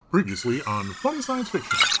Previously on Funny Science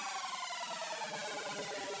Fiction.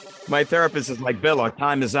 My therapist is like, Bill, our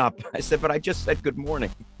time is up. I said, but I just said good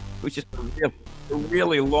morning. It was just a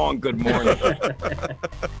really long good morning.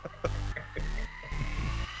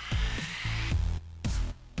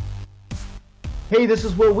 Hey, this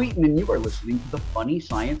is Will Wheaton, and you are listening to the Funny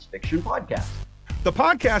Science Fiction Podcast. The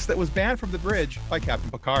podcast that was banned from the bridge by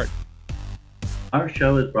Captain Picard. Our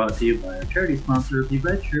show is brought to you by our charity sponsor, the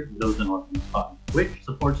Red Shirt Widows and Orphans Fund, which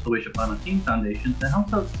supports the Wish Upon a Teen Foundation that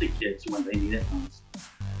helps out sick kids when they need it most.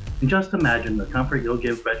 And just imagine the comfort you'll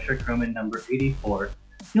give Red Shirt crewman number 84.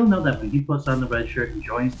 You'll know that when he puts on the red shirt and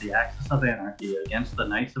joins the Axis of Anarchy against the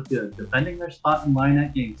Knights of Good, defending their spot in line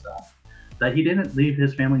at GameStop, that he didn't leave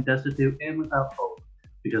his family destitute and without hope,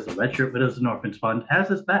 because the Red Shirt Widows and Orphans Fund has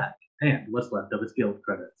his back and what's left of his guild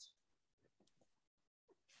credits.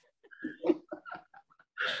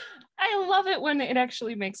 I love it when it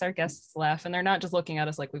actually makes our guests laugh and they're not just looking at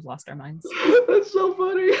us like we've lost our minds. That's so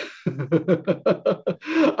funny.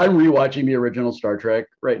 I'm rewatching the original Star Trek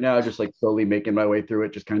right now, just like slowly making my way through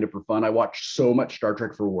it, just kind of for fun. I watch so much Star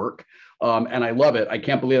Trek for work, and I love it. I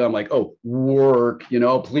can't believe I'm like, oh, work,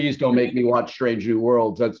 please don't make me watch Strange New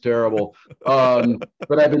Worlds. That's terrible.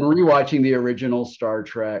 But I've been rewatching the original Star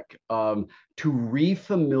Trek to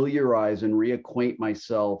refamiliarize and reacquaint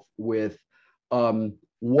myself with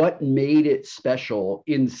what made it special,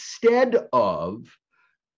 instead of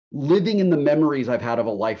living in the memories I've had of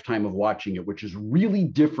a lifetime of watching it, which is really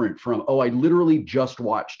different from, I literally just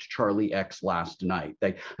watched Charlie X last night.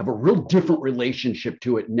 I have a real different relationship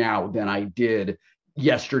to it now than I did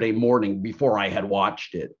yesterday morning before I had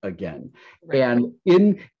watched it again. Right. And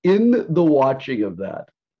in the watching of that,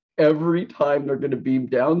 every time they're going to beam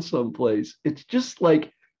down someplace, it's just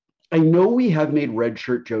like, I know we have made red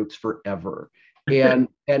shirt jokes forever. And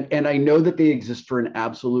I know that they exist for an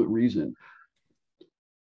absolute reason.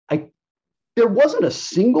 There wasn't a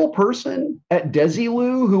single person at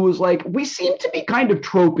Desilu who was like, we seem to be kind of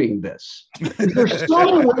troping this. Is there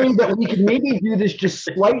some way that we could maybe do this just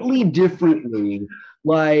slightly differently?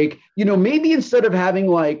 Like, maybe instead of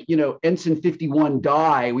having Ensign 51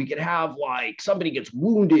 die, we could have somebody gets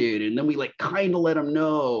wounded and then we kind of let them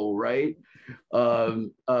know, right?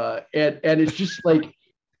 And it's just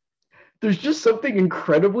there's just something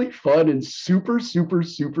incredibly fun and super, super,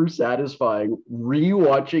 super satisfying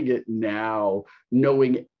rewatching it now,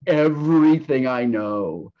 knowing everything I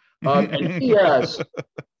know. And yes,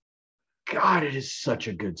 God, it is such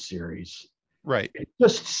a good series. Right. It's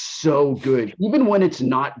just so good. Even when it's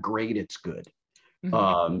not great, it's good.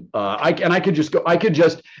 Mm-hmm. I could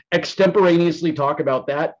just extemporaneously talk about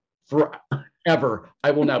that forever.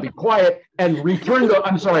 I will now be quiet and return to,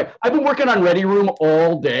 I'm sorry. I've been working on Ready Room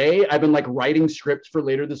all day. I've been writing scripts for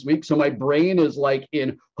later this week. So my brain is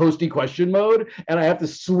in hosty question mode and I have to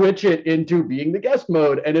switch it into being the guest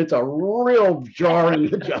mode. And it's a real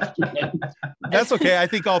jarring adjustment. That's okay. I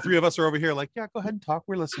think all three of us are over here yeah, go ahead and talk.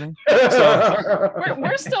 We're listening. So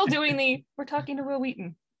we're still doing we're talking to Will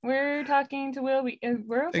Wheaton. We're talking to Will Wheaton.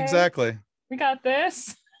 We're okay. Exactly. We got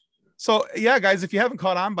this. So, yeah, guys, if you haven't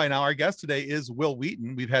caught on by now, our guest today is Will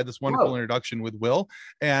Wheaton. We've had this wonderful introduction with Will.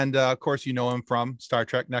 And, of course, you know him from Star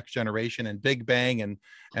Trek Next Generation and Big Bang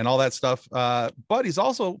and all that stuff. But he's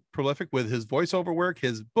also prolific with his voiceover work,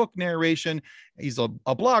 his book narration. He's a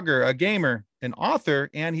blogger, a gamer, an author,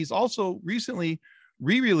 and he's also recently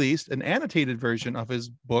re-released an annotated version of his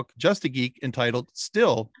book, Just a Geek, entitled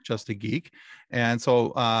Still Just a Geek. And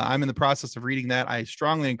so I'm in the process of reading that. I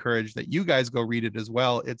strongly encourage that you guys go read it as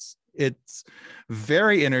well. It's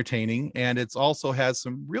very entertaining, and it's also has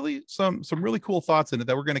some really cool thoughts in it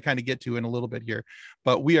that we're going to kind of get to in a little bit here.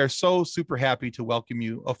 But we are so super happy to welcome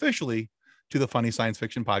you officially to the Funny Science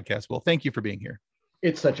Fiction Podcast. Well, thank you for being here.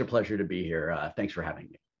 It's such a pleasure to be here. Thanks for having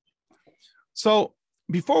me. So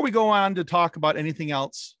before we go on to talk about anything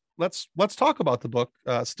else, let's talk about the book,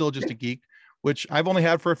 Still Just a Geek, which I've only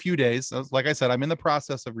had for a few days. Like I said, I'm in the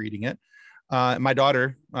process of reading it. My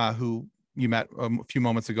daughter, who you met a few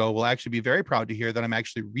moments ago, will actually be very proud to hear that I'm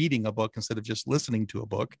actually reading a book instead of just listening to a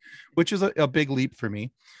book, which is a big leap for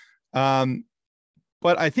me. But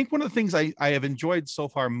I think one of the things I have enjoyed so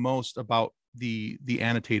far most about the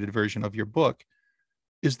annotated version of your book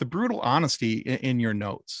is the brutal honesty in your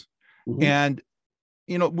notes. Mm-hmm. And,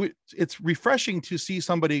 it's refreshing to see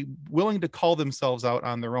somebody willing to call themselves out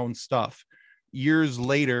on their own stuff years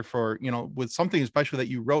later for, with something especially that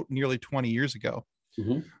you wrote nearly 20 years ago.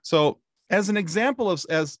 Mm-hmm. So as an example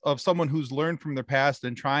of someone who's learned from their past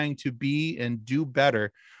and trying to be and do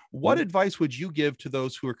better, what advice would you give to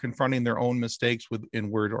those who are confronting their own mistakes in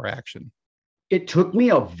word or action? it took me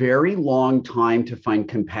a very long time to find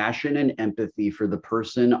compassion and empathy for the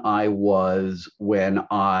person I was when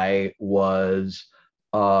I was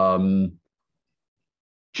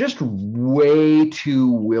just way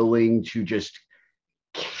too willing to just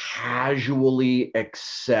casually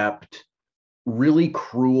accept really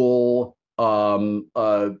cruel,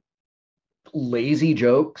 lazy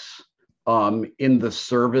jokes in the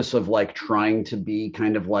service of like trying to be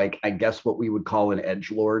kind of like, I guess, what we would call an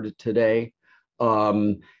edgelord today.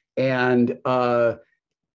 And in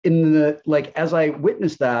the like, as I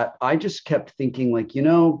witnessed that, I just kept thinking, like,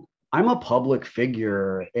 I'm a public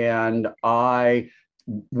figure and I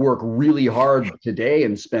work really hard today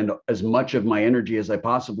and spend as much of my energy as I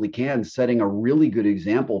possibly can setting a really good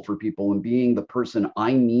example for people and being the person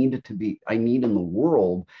I need in the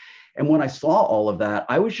world. And when I saw all of that,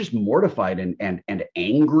 I was just mortified and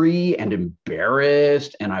angry and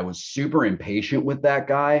embarrassed, and I was super impatient with that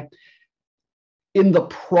guy. In the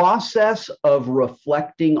process of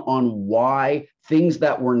reflecting on why things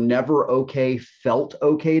that were never okay felt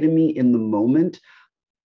okay to me in the moment,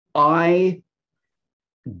 I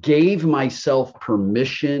gave myself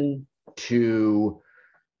permission to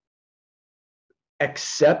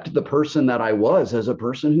accept the person that I was as a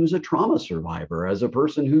person who's a trauma survivor, as a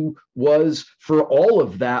person who was, for all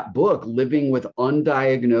of that book, living with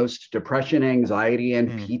undiagnosed depression, anxiety,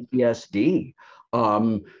 and PTSD.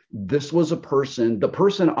 This was the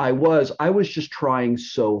person I was just trying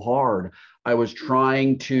so hard. I was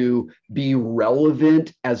trying to be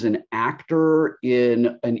relevant as an actor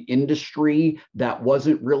in an industry that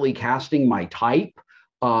wasn't really casting my type.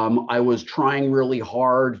 I was trying really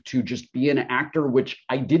hard to just be an actor, which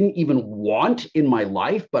I didn't even want in my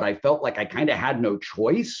life, but I felt like I kind of had no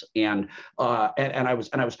choice. And I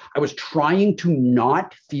was trying to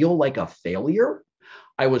not feel like a failure.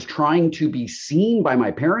 I was trying to be seen by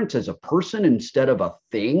my parents as a person instead of a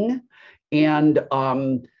thing. And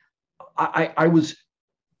I was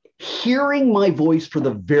hearing my voice for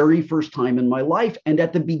the very first time in my life. And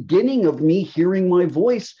at the beginning of me hearing my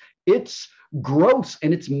voice, it's gross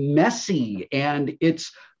and it's messy and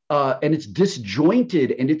it's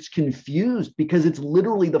disjointed and it's confused because it's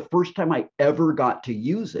literally the first time I ever got to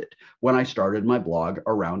use it when I started my blog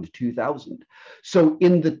around 2000. So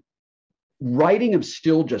in the writing of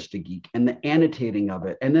Still Just a Geek and the annotating of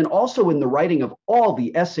it, and then also in the writing of all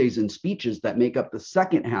the essays and speeches that make up the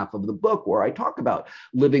second half of the book, where I talk about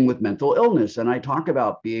living with mental illness and I talk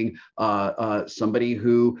about being somebody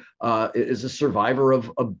who is a survivor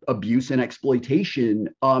of abuse and exploitation.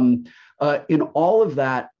 In all of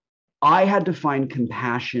that, I had to find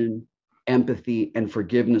compassion, empathy, and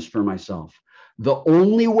forgiveness for myself. The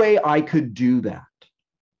only way I could do that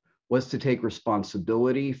was to take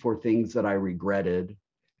responsibility for things that I regretted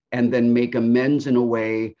and then make amends in a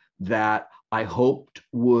way that I hoped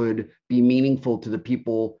would be meaningful to the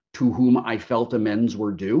people to whom I felt amends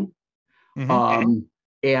were due. And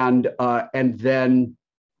then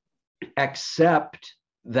accept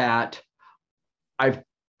that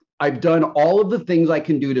I've done all of the things I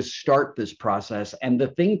can do to start this process. And the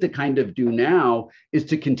thing to kind of do now is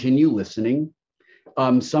to continue listening.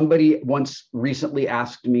 Somebody once recently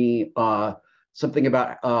asked me something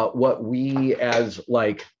about what we as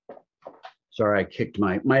like, sorry, I kicked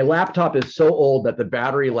my laptop is so old that the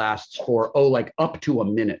battery lasts for, like up to a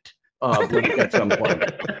minute at some point.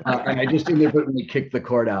 And I just inadvertently kicked the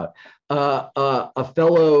cord out. A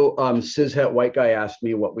fellow cishet white guy asked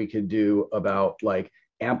me what we could do about like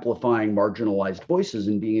amplifying marginalized voices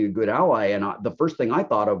and being a good ally. And the first thing I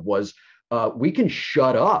thought of was we can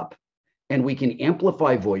shut up and we can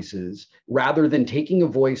amplify voices rather than taking a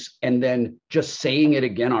voice and then just saying it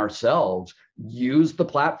again ourselves. Use the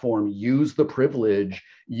platform, use the privilege,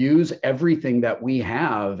 use everything that we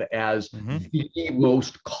have as the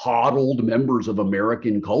most coddled members of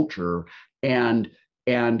American culture and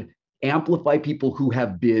amplify people who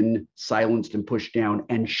have been silenced and pushed down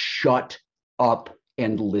and shut up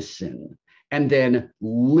and listen. And then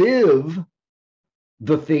live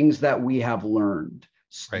the things that we have learned.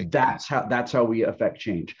 Right. That's how we affect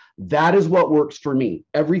change. That is what works for me.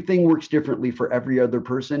 Everything works differently for every other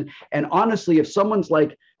person. And honestly, if someone's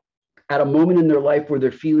like at a moment in their life where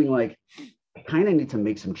they're feeling like, I kind of need to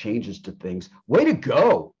make some changes to things, way to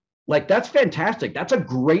go. Like, that's fantastic. That's a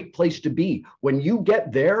great place to be. When you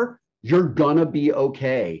get there, you're gonna be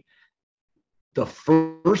okay. The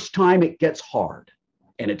first time it gets hard,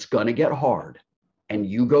 and it's gonna get hard, and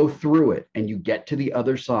you go through it and you get to the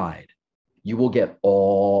other side, you will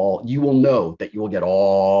know that you will get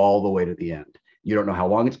all the way to the end. You don't know how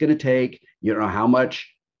long it's going to take. You don't know how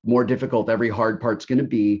much more difficult every hard part's going to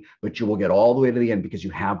be, but you will get all the way to the end because you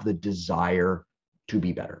have the desire to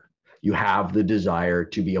be better. You have the desire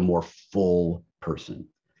to be a more full person.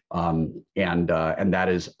 And that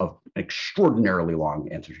is an extraordinarily long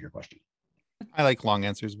answer to your question. I like long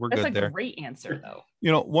answers. We're That's good there. a great answer, though.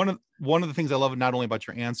 You know, one of the things I love not only about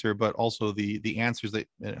your answer, but also the answers that,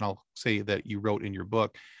 and I'll say that you wrote in your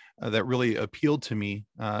book, that really appealed to me,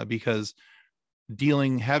 because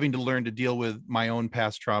having to learn to deal with my own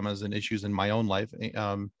past traumas and issues in my own life,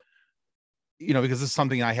 because this is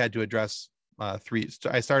something I had to address.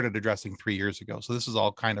 I started addressing 3 years ago. So this is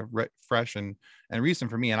all kind of fresh and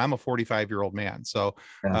recent for me. And I'm a 45-year-old man. So,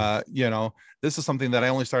 this is something that I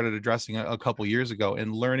only started addressing a couple years ago,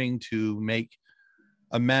 and learning to make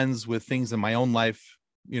amends with things in my own life,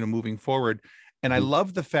 moving forward. And I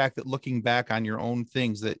love the fact that, looking back on your own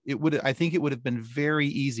things, that I think it would have been very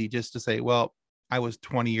easy just to say, well, I was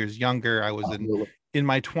 20 years younger. I was in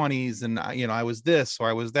my 20s, and I was this or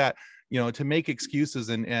I was that. To make excuses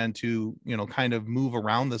and to, kind of move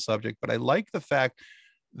around the subject. But I like the fact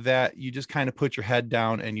that you just kind of put your head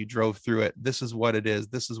down and you drove through it. This is what it is.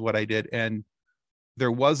 This is what I did. And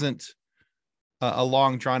there wasn't a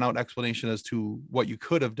long drawn out explanation as to what you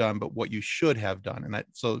could have done, but what you should have done. And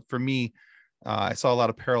so for me, I saw a lot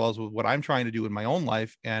of parallels with what I'm trying to do in my own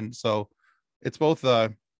life. And so it's both, there's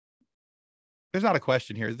not a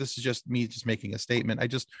question here. This is just me just making a statement. I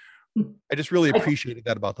just really appreciated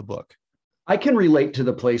that about the book. I can relate to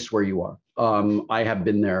the place where you are. I have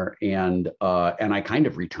been there, and I kind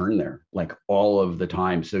of return there like all of the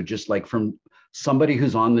time. So just like from somebody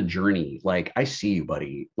who's on the journey, like, I see you,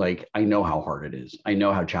 buddy. Like, I know how hard it is. I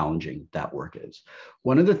know how challenging that work is.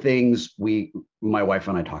 One of the things my wife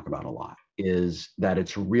and I talk about a lot is that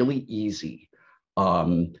it's really easy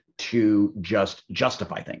to just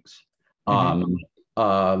justify things. I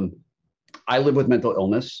live with mental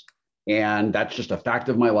illness, and that's just a fact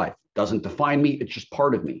of my life. Doesn't define me. It's just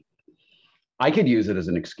part of me. I could use it as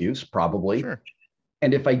an excuse, probably. Sure.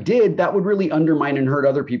 And if I did, that would really undermine and hurt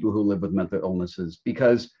other people who live with mental illnesses,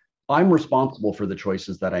 because I'm responsible for the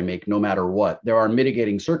choices that I make no matter what. There are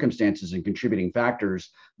mitigating circumstances and contributing factors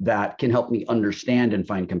that can help me understand and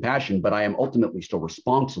find compassion, but I am ultimately still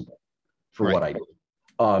responsible for what I do.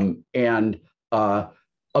 And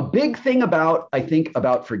a big thing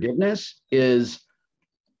about forgiveness is,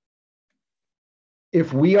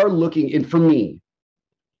 if we are looking, and for me,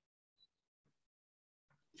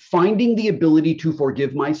 finding the ability to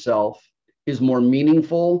forgive myself is more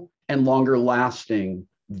meaningful and longer lasting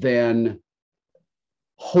than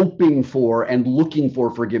hoping for and looking for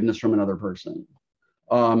forgiveness from another person.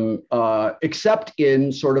 Except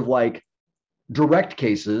in sort of like direct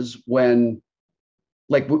cases when,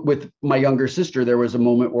 like with my younger sister, there was a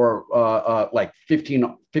moment where like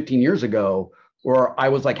 15 years ago, where I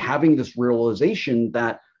was like having this realization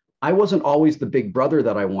that I wasn't always the big brother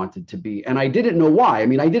that I wanted to be. And I didn't know why. I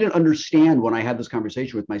mean, I didn't understand when I had this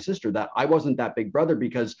conversation with my sister that I wasn't that big brother,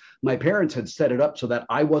 because my parents had set it up so that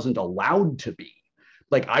I wasn't allowed to be.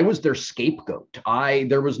 Like, I was their scapegoat.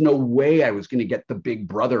 There was no way I was going to get the big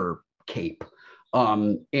brother cape.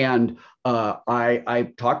 I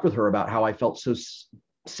talked with her about how I felt so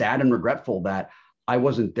sad and regretful that I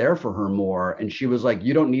wasn't there for her more. And she was like,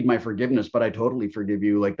 you don't need my forgiveness, but I totally forgive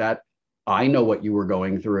you. Like, that, I know what you were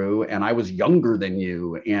going through, and I was younger than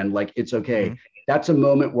you, and like, it's okay. Mm-hmm. That's a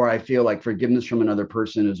moment where I feel like forgiveness from another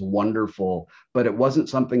person is wonderful, but it wasn't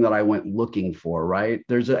something that I went looking for, right?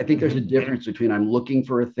 I think there's a difference between I'm looking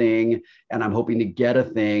for a thing and I'm hoping to get a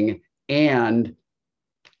thing, and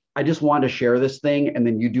I just want to share this thing, and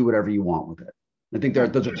then you do whatever you want with it. I think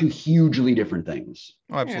those are two hugely different things.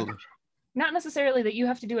 Oh, absolutely. Yeah. Not necessarily that you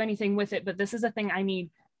have to do anything with it, but this is a thing I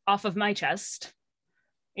need off of my chest.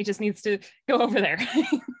 It just needs to go over there.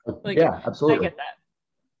 Like, yeah, absolutely. I get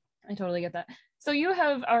that. I totally get that. So you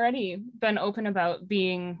have already been open about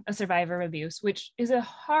being a survivor of abuse, which is a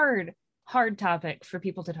hard topic for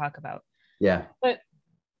people to talk about. Yeah. But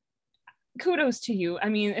kudos to you. I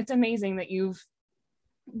mean, it's amazing that you've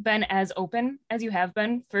been as open as you have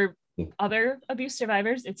been for other abuse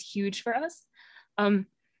survivors. It's huge for us.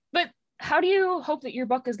 But how do you hope that your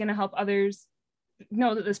book is going to help others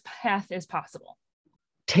know that this path is possible?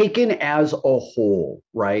 Taken as a whole,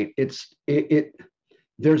 right?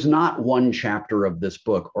 There's not one chapter of this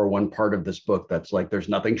book or one part of this book that's like, there's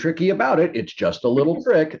nothing tricky about it. It's just a little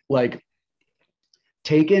trick. Like,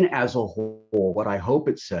 taken as a whole, what I hope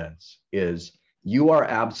it says is, you are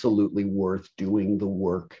absolutely worth doing the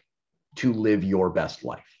work to live your best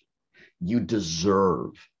life. You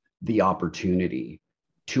deserve the opportunity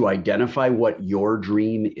to identify what your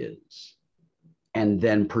dream is and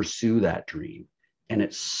then pursue that dream. And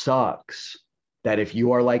it sucks that if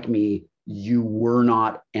you are like me, you were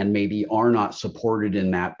not and maybe are not supported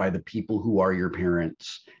in that by the people who are your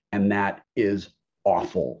parents. And that is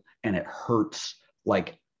awful. And it hurts,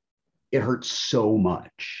 like, it hurts so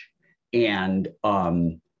much. And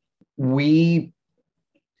we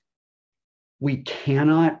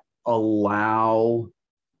cannot allow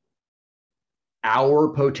our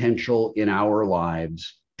potential in our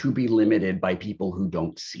lives to be limited by people who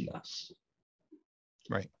don't see us.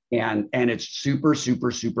 Right. And it's super,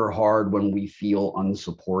 super, super hard when we feel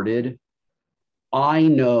unsupported. I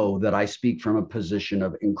know that I speak from a position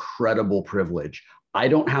of incredible privilege. I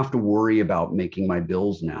don't have to worry about making my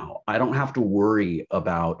bills now. I don't have to worry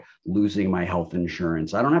about losing my health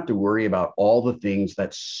insurance. I don't have to worry about all the things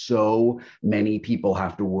that so many people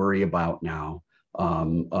have to worry about now,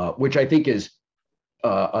 which I think is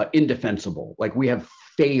indefensible. Like, we have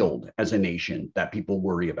failed as a nation that people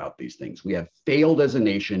worry about these things. We have failed as a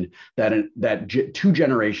nation that two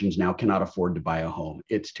generations now cannot afford to buy a home.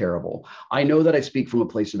 It's terrible. I know that I speak from a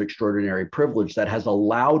place of extraordinary privilege that has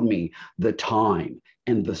allowed me the time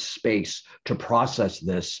and the space to process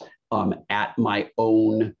this at my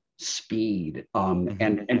own speed,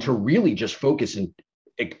 and to really just focus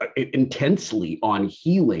intensely on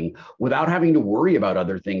healing without having to worry about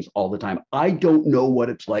other things all the time. I don't know what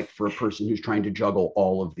it's like for a person who's trying to juggle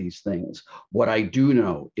all of these things. What I do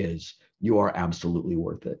know is you are absolutely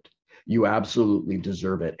worth it. You absolutely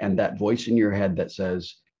deserve it. And that voice in your head that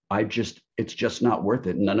says, it's just not worth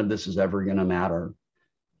it. None of this is ever going to matter.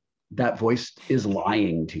 That voice is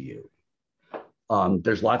lying to you.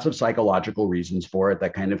 There's lots of psychological reasons for it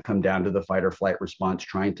that kind of come down to the fight or flight response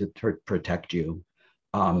trying to protect you.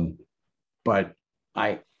 But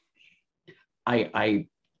I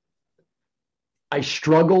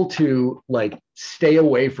struggle to, like, stay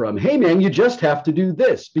away from, hey man, you just have to do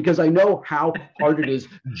this, because I know how hard it is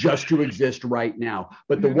just to exist right now.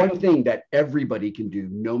 But the one thing that everybody can do,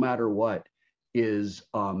 no matter what, is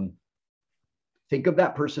think of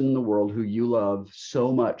that person in the world who you love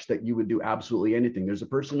so much that you would do absolutely anything. There's a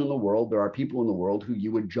person in the world, there are people in the world who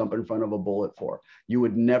you would jump in front of a bullet for. You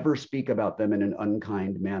would never speak about them in an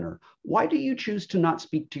unkind manner. Why do you choose to not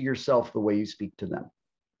speak to yourself the way you speak to them?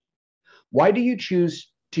 Why do you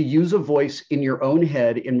choose to use a voice in your own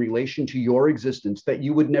head in relation to your existence that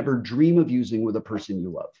you would never dream of using with a person you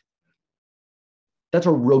love? That's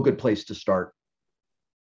a real good place to start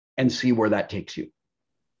and see where that takes you,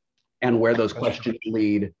 and where those questions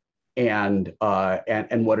lead, and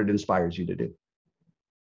what it inspires you to do.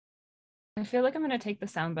 I feel like I'm going to take the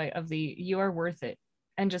soundbite of the "you are worth it"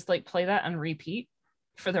 and just, like, play that on repeat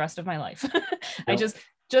for the rest of my life. I just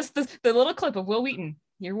the little clip of Will Wheaton,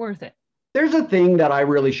 "You're worth it." There's a thing that I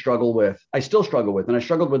really struggle with. I still struggle with, and I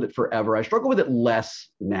struggled with it forever. I struggle with it less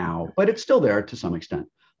now, but it's still there to some extent.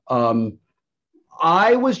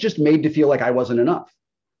 I was just made to feel like I wasn't enough.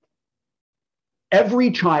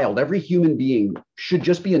 Every child, every human being should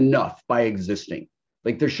just be enough by existing.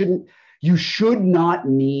 Like, you should not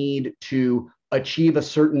need to achieve a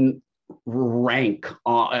certain rank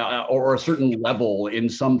or a certain level in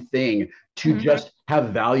something to just have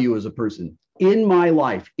value as a person. In my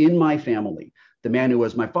life, in my family, the man who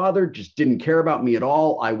was my father just didn't care about me at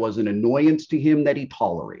all. I was an annoyance to him that he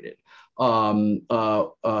tolerated. And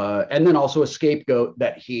then also a scapegoat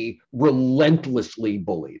that he relentlessly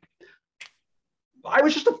bullied. I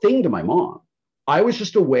was just a thing to my mom. I was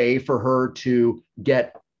just a way for her to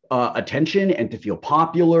get attention and to feel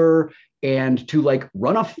popular and to, like,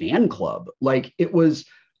 run a fan club. Like, it was,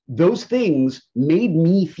 those things made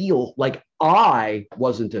me feel like I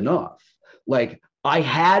wasn't enough. Like, I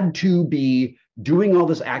had to be doing all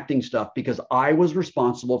this acting stuff because I was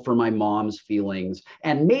responsible for my mom's feelings.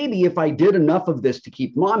 And maybe if I did enough of this to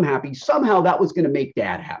keep mom happy, somehow that was going to make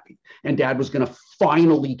dad happy. And dad was going to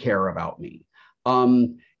finally care about me.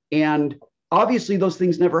 And obviously those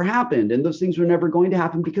things never happened, and those things were never going to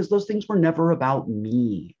happen because those things were never about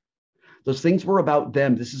me. Those things were about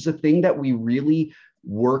them. This is a thing that we really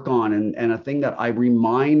work on, and a thing that I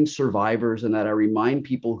remind survivors and that I remind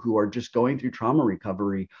people who are just going through trauma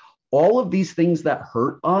recovery. All of these things that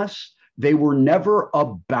hurt us, they were never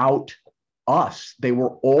about us. They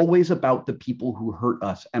were always about the people who hurt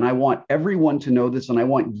us. And I want everyone to know this, and I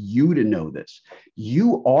want you to know this.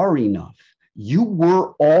 You are enough. You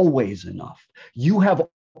were always enough. You have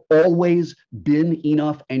always been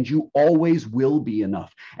enough, and you always will be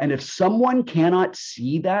enough. And if someone cannot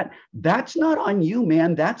see that, that's not on you,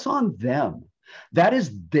 man. That's on them. That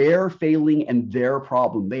is their failing and their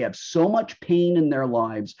problem. They have so much pain in their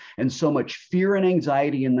lives and so much fear and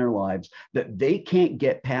anxiety in their lives that they can't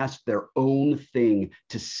get past their own thing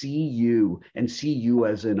to see you and see you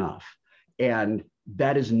as enough. And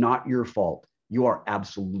that is not your fault. You are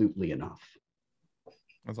absolutely enough.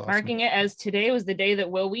 That's awesome. Marking it as today was the day that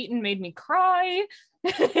Will Wheaton made me cry.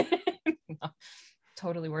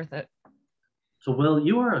 Totally worth it. So, Will,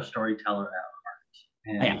 you are a storyteller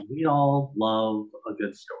at heart, and we all love a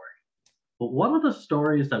good story. But one of the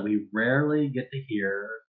stories that we rarely get to hear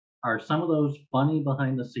are some of those funny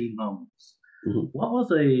behind-the-scene moments. Mhm. What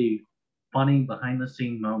was a funny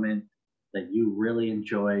behind-the-scene moment that you really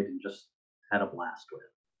enjoyed and just had a blast with?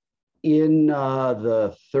 In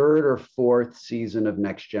the third or fourth season of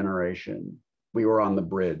Next Generation, we were on the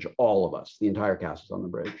bridge, all of us, the entire cast was on the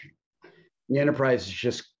bridge. The Enterprise is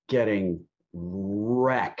just getting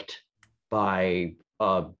wrecked by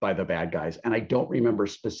the bad guys, and I don't remember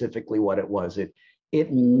specifically what it was.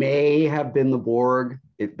 It may have been the Borg.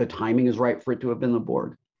 The timing is right for it to have been the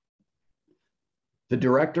Borg. The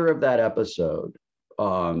director of that episode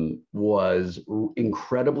was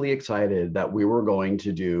incredibly excited that we were going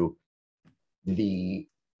to do the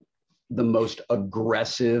most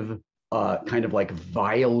aggressive, kind of like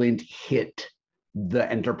violent hit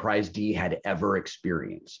the Enterprise D had ever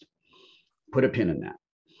experienced. Put a pin in that.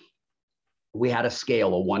 We had a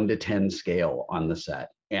scale, a 1 to 10 scale on the set,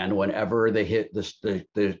 and whenever the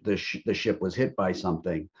ship was hit by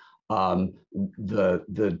something,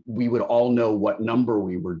 we would all know what number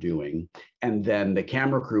we were doing, and then the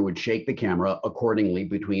camera crew would shake the camera accordingly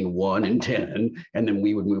between 1 and 10, and then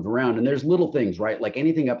we would move around. And there's little things, right? Like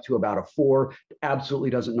anything up to about a 4 absolutely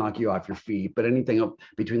doesn't knock you off your feet, but anything up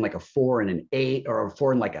between like a 4 and an 8, or a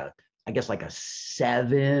 4 and like a, I guess like a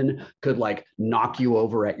 7 could like knock you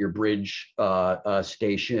over at your bridge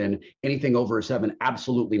station. Anything over a 7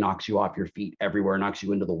 absolutely knocks you off your feet everywhere, knocks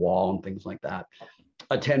you into the wall and things like that.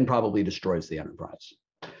 A 10 probably destroys the Enterprise.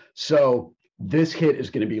 So this hit is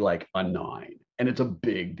going to be like a 9, and it's a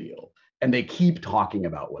big deal. And they keep talking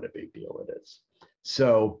about what a big deal it is.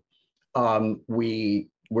 So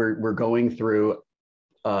we're going through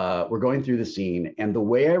the scene, and the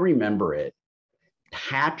way I remember it,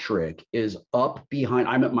 Patrick is up behind.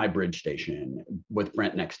 I'm at my bridge station with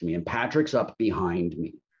Brent next to me, and Patrick's up behind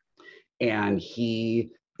me, and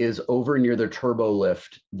he is over near the turbo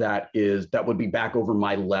lift that would be back over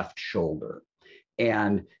my left shoulder.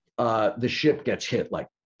 And the ship gets hit like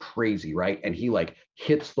crazy, right? And he like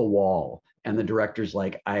hits the wall, and the director's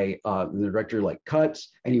like, the director like cuts,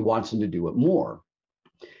 and he wants him to do it more.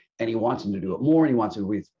 And he wants him to do it more, and he wants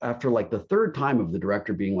to, after like the third time of the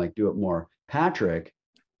director being like, do it more, Patrick,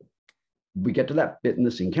 we get to that bit in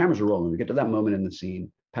the scene, cameras are rolling, we get to that moment in the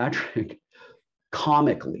scene, Patrick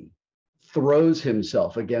comically throws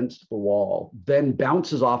himself against the wall, then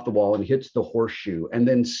bounces off the wall and hits the horseshoe, and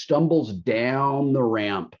then stumbles down the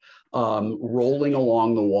ramp, rolling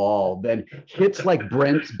along the wall, then hits like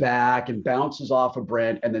Brent's back and bounces off of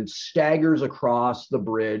Brent, and then staggers across the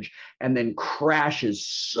bridge, and then crashes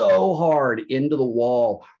so hard into the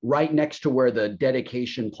wall right next to where the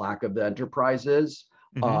dedication plaque of the Enterprise is.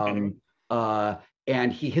 Mhm.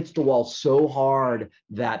 And he hits the wall so hard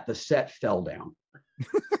that the set fell down.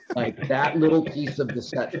 Like that little piece of the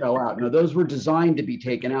set fell out. Now, those were designed to be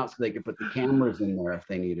taken out so they could put the cameras in there if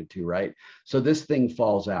they needed to, right? So this thing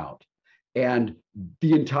falls out. And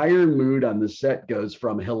the entire mood on the set goes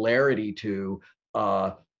from hilarity to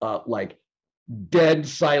like dead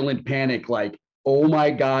silent panic, like, oh my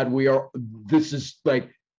God, this is like,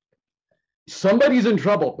 somebody's in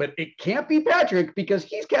trouble, but it can't be Patrick because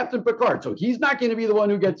he's Captain Picard. So he's not going to be the one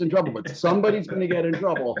who gets in trouble, but somebody's going to get in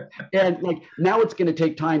trouble. And like, now it's going to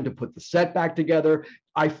take time to put the set back together.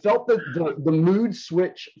 I felt that the mood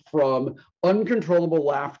switch from uncontrollable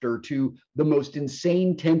laughter to the most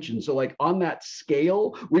insane tension. So like on that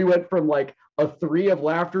scale, we went from like a 3 of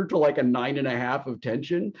laughter to like a 9.5 of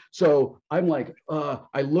tension. So I'm like,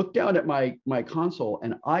 I look down at my console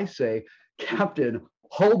and I say, Captain,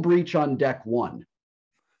 hull breach on deck 1.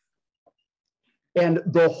 And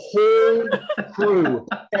the whole crew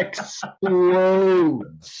explodes.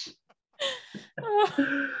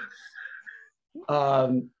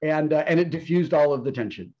 And it diffused all of the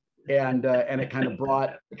tension, and it kind of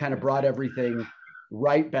brought everything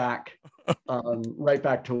right back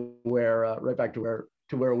to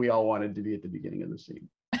where we all wanted to be at the beginning of the scene.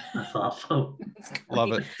 That's awesome.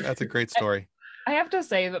 Love it. That's a great story. I have to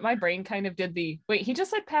say that my brain kind of did wait, he just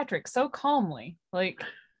said Patrick so calmly. Like,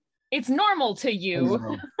 it's normal to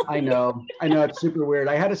you. I know. It's super weird.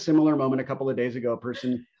 I had a similar moment a couple of days ago. A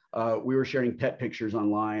person we were sharing pet pictures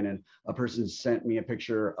online, and a person sent me a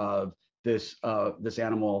picture of this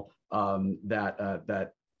animal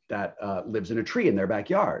that lives in a tree in their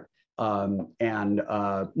backyard. And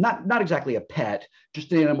not exactly a pet,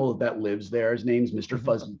 just an animal that lives there. His name's Mr.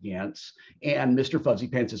 Fuzzy Pants, and Mr. Fuzzy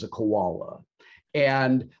Pants is a koala.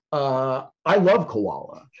 And I love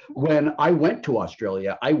koala. When I went to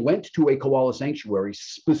Australia, I went to a koala sanctuary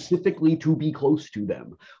specifically to be close to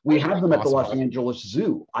them. We have them at the Los Angeles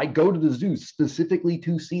Zoo. I go to the zoo specifically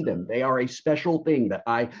to see them. They are a special thing that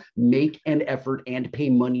I make an effort and pay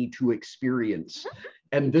money to experience.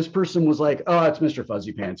 And this person was like, oh, it's Mr.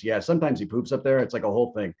 Fuzzy Pants. Yeah, sometimes he poops up there. It's like a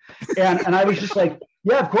whole thing. And I was just like,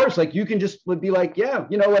 yeah, of course. Like, you can just be like, yeah,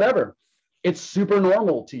 whatever. It's super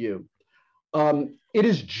normal to you. It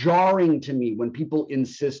is jarring to me when people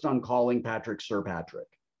insist on calling Patrick Sir Patrick.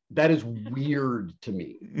 That is weird to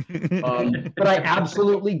me. But I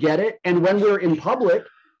absolutely get it. And when we're in public,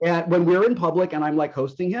 and I'm like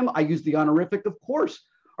hosting him, I use the honorific, of course.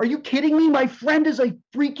 Are you kidding me? My friend is a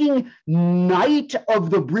freaking knight of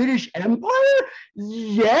the British Empire?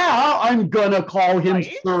 Yeah, I'm gonna call him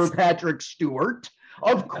Sir Patrick Stewart.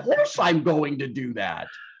 Of course I'm going to do that.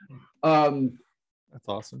 That's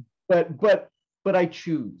awesome. But I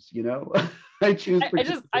choose, I choose.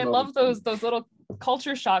 I love those little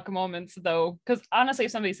culture shock moments though, because honestly,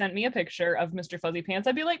 if somebody sent me a picture of Mr. Fuzzy Pants,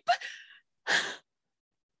 I'd be like,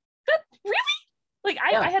 really? Like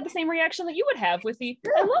I had the same reaction that you would have with I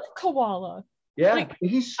love koala. Yeah, like,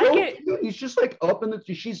 he's so cute. He's just like up in the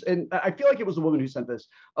and I feel like it was a woman who sent this.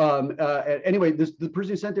 Anyway, the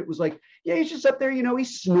person who sent it was like, yeah, he's just up there, he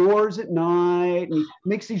snores at night and he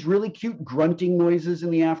makes these really cute grunting noises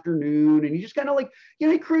in the afternoon, and he just kind of like,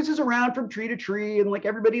 he cruises around from tree to tree, and like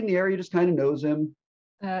everybody in the area just kind of knows him.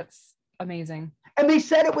 That's amazing. And they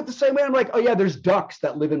said it with the same way. I'm like, oh yeah, there's ducks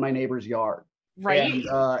that live in my neighbor's yard. Right.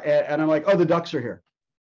 And I'm like, oh, the ducks are here.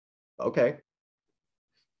 Okay.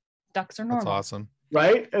 Ducks are normal. That's awesome.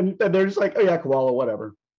 Right. And they're just like, oh yeah, koala,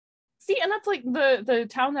 whatever. See, and that's like the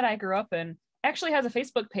town that I grew up in actually has a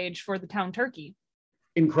Facebook page for the town turkey.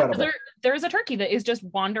 Incredible. There's a turkey that is just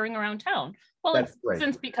wandering around town. Well, it's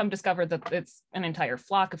since become discovered that it's an entire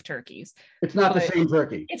flock of turkeys. It's not the same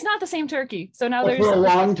turkey. It's not the same turkey. So now for a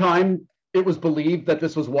long time, it was believed that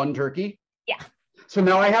this was one turkey. Yeah. So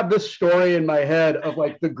now I have this story in my head of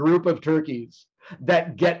like the group of turkeys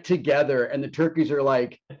that get together, and the turkeys are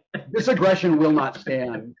like, this aggression will not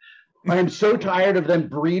stand. I am so tired of them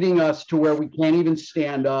breeding us to where we can't even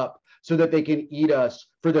stand up so that they can eat us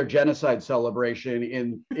for their genocide celebration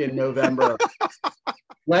in November.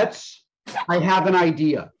 I have an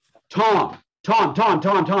idea. Tom, come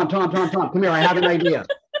here, I have an idea.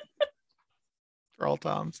 All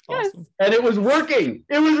Toms. Yes. Awesome. And it was working.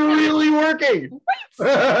 It was really working.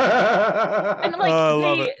 And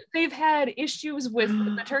like they've had issues with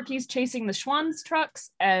the turkeys chasing the Schwann's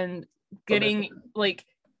trucks and getting like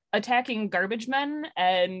attacking garbage men.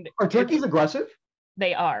 And are turkeys aggressive?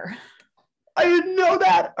 They are. I didn't know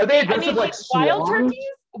that. Are they aggressive like wild turkeys?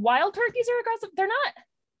 Wild turkeys are aggressive. They're not.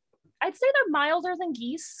 I'd say they're milder than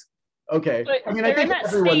geese. Okay. But I mean, I think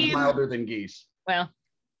everyone's milder than geese. Well,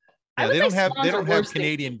 yeah, they don't have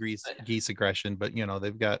Canadian geese aggression, but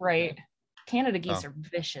they've got Canada geese are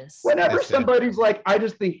vicious. Whenever somebody's like, I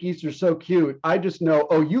just think geese are so cute, I just know,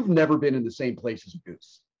 oh, you've never been in the same place as a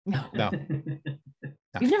goose. No.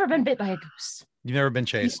 You've never been bit by a goose. You've never been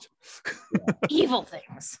chased. Evil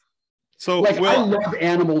things. So I love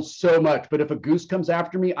animals so much, but if a goose comes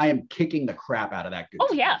after me, I am kicking the crap out of that goose.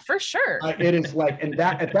 Oh yeah, for sure. It is like, and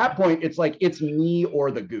that at that point, it's like it's me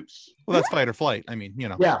or the goose. Well, that's fight or flight. I mean,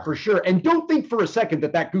 Yeah, for sure. And don't think for a second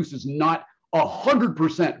that goose is not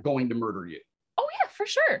 100% going to murder you. Oh yeah, for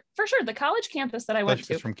sure, for sure. The college campus that I went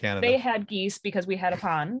to, from Canada, they had geese because we had a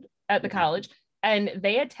pond at the college. And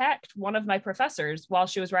they attacked one of my professors while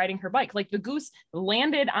she was riding her bike. Like the goose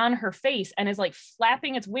landed on her face and is like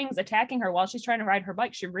flapping its wings, attacking her while she's trying to ride her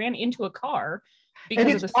bike. She ran into a car. And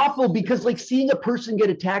it's awful because like seeing a person get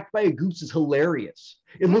attacked by a goose is hilarious.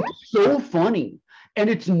 It looks so funny, and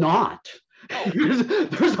it's not. There's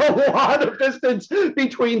a lot of distance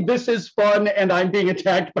between this is fun and I'm being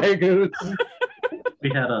attacked by a goose. We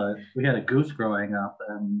had a goose growing up,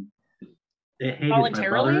 and it hated my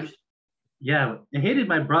brothers. Yeah, it hated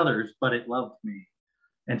my brothers, but it loved me.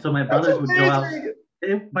 And so my brothers would go out.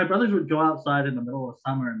 My brothers would go outside in the middle of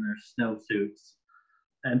summer in their snowsuits,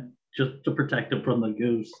 and just to protect them from the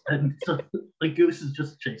goose. And so the goose is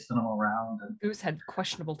just chasing them around. And goose had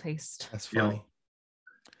questionable taste. That's funny.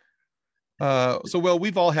 So, Will,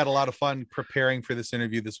 we've all had a lot of fun preparing for this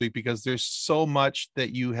interview this week because there's so much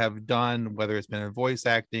that you have done, whether it's been in voice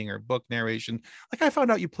acting or book narration. Like I found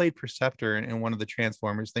out you played Perceptor in one of the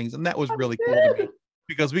Transformers things, and that was really cool to me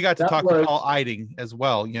because we got to talk to Paul Eiding as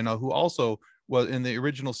well, who also was in the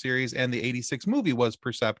original series and the 86 movie was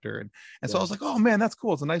Perceptor. And so I was like, oh man, that's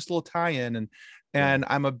cool. It's a nice little tie-in. And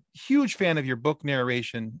I'm a huge fan of your book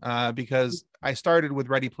narration because I started with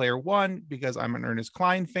Ready Player One because I'm an Ernest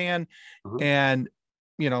Cline fan. And,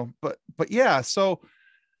 but yeah, so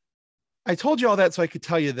I told you all that so I could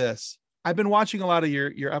tell you this. I've been watching a lot of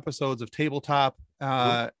your episodes of Tabletop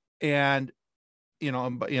and,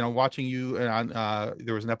 watching you on,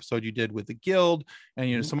 there was an episode you did with the Guild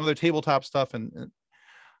and, some other tabletop stuff. And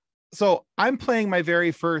so I'm playing my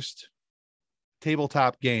very first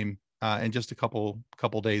tabletop game in just a couple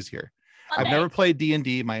days here. I've never played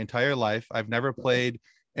D&D my entire life. I've never played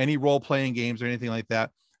any role-playing games or anything like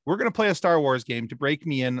that. We're going to play a Star Wars game to break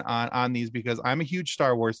me in on these because I'm a huge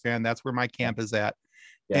Star Wars fan. That's where my camp is at.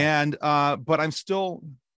 And but I'm still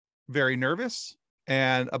very nervous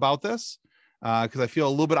and about this because I feel a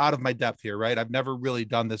little bit out of my depth here, right? I've never really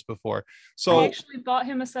done this before. So I actually bought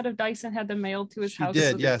him a set of dice and had them mailed to his house.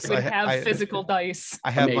 Did, so yes. He would have physical dice.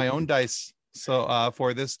 I have my own dice. So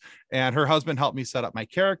for this, and her husband helped me set up my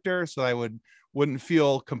character so I wouldn't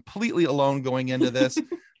feel completely alone going into this.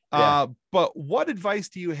 But what advice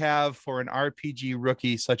do you have for an RPG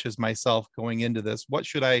rookie such as myself going into this? What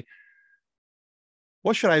should I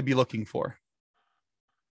be looking for?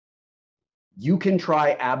 You can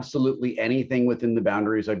try absolutely anything within the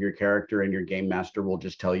boundaries of your character, and your game master will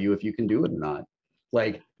just tell you if you can do it or not.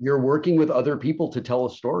 Like, you're working with other people to tell a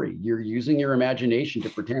story. You're using your imagination to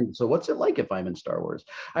pretend. So what's it like if I'm in Star Wars?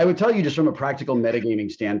 I would tell you, just from a practical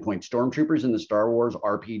metagaming standpoint, stormtroopers in the Star Wars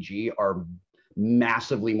RPG are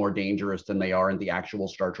massively more dangerous than they are in the actual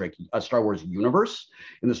Star Wars universe.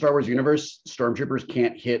 In the Star Wars universe, stormtroopers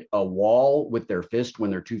can't hit a wall with their fist when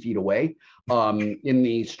they're 2 feet away. In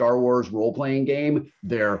the Star Wars role-playing game,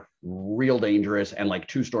 they're real dangerous, and like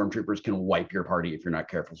 2 stormtroopers can wipe your party if you're not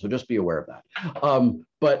careful. So just be aware of that.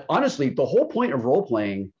 But honestly, the whole point of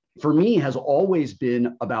role-playing for me has always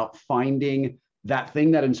been about finding that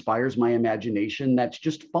thing that inspires my imagination that's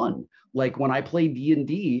just fun. Like when I play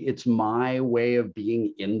D&D, it's my way of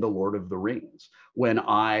being in the Lord of the Rings. When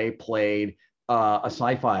I played a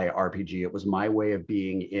sci-fi RPG, it was my way of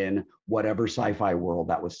being in whatever sci-fi world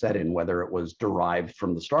that was set in, whether it was derived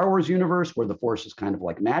from the Star Wars universe where the Force is kind of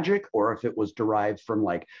like magic, or if it was derived from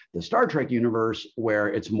like the Star Trek universe where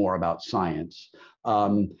it's more about science.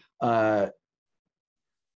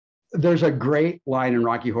 There's a great line in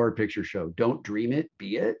Rocky Horror Picture Show: "Don't dream it,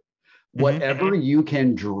 be it." Whatever you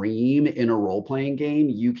can dream in a role-playing game,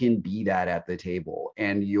 you can be that at the table,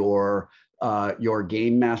 and your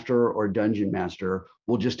game master or dungeon master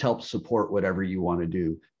will just help support whatever you want to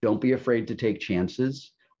do. Don't be afraid to take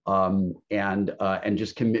chances, and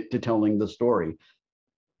just commit to telling the story.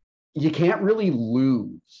 You can't really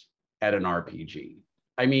lose at an RPG.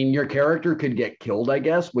 I mean, your character could get killed, I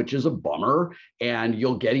guess, which is a bummer, and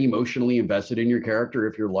you'll get emotionally invested in your character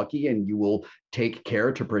if you're lucky, and you will take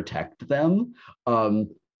care to protect them.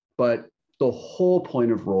 But the whole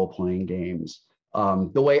point of role-playing games,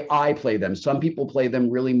 the way I play them, some people play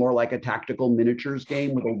them really more like a tactical miniatures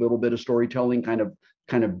game with a little bit of storytelling kind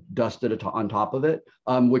of dusted on top of it,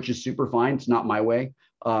 which is super fine. It's not my way.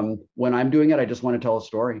 When I'm doing it, I just want to tell a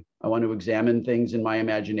story. I want to examine things in my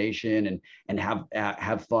imagination and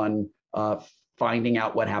have fun finding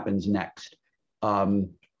out what happens next.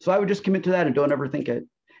 So I would just commit to that and don't ever think it.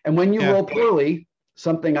 And when you roll poorly,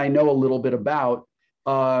 something I know a little bit about,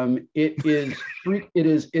 it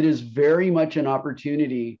is very much an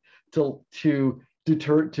opportunity to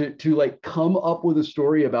like come up with a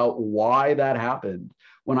story about why that happened.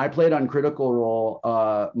 When I played on Critical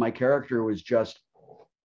Role, my character was just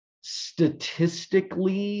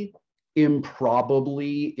statistically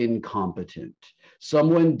improbably incompetent.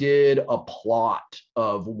 Someone did a plot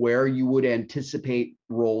of where you would anticipate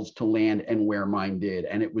rolls to land and where mine did,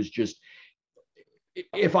 and it was just,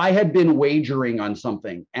 if I had been wagering on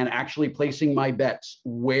something and actually placing my bets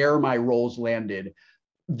where my rolls landed,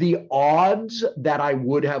 the odds that I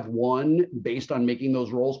would have won based on making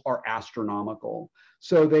those rolls are astronomical.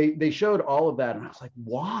 So they showed all of that, and I was like,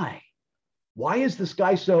 why? Why is this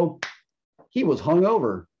guy so? He was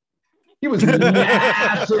hungover. He was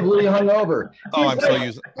massively hungover.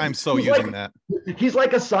 I'm so using that. He's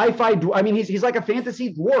like a sci-fi. I mean, he's like a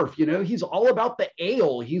fantasy dwarf. You know, he's all about the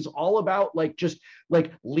ale. He's all about like just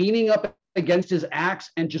like leaning up against his axe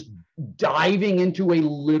and just diving into a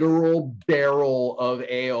literal barrel of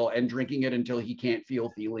ale and drinking it until he can't feel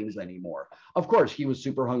feelings anymore. Of course, he was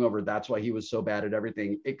super hungover. That's why he was so bad at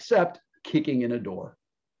everything except kicking in a door.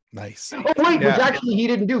 Nice. Oh, wait, which actually he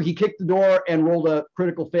didn't do. He kicked the door and rolled a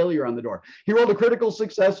critical failure on the door. He rolled a critical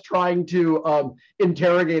success trying to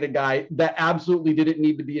interrogate a guy that absolutely didn't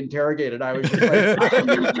need to be interrogated. I was just like,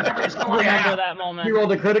 Remember that moment. He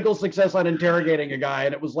rolled a critical success on interrogating a guy,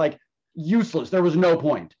 and it was like useless. There was no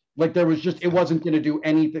point. Like there was just, it wasn't going to do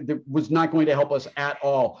anything. That was not going to help us at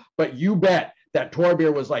all. But you bet that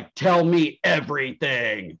Torbjörn was like, tell me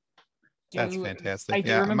everything. That's fantastic. I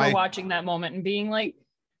do remember watching that moment and being like,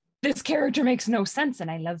 this character makes no sense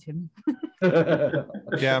and I love him.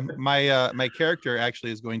 Yeah, my character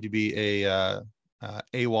actually is going to be a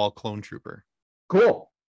AWOL clone trooper.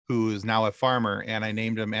 Cool. Who is now a farmer, and I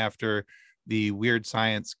named him after the Weird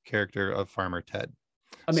Science character of Farmer Ted.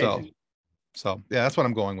 Amazing. So yeah, that's what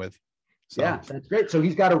I'm going with. So. Yeah, that's great. So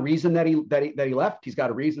he's got a reason that he left. He's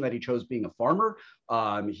got a reason that he chose being a farmer.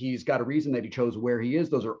 He's got a reason that he chose where he is.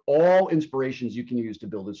 Those are all inspirations you can use to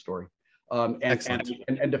build his story.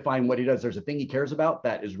 And define what he does. There's a thing he cares about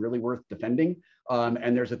that is really worth defending.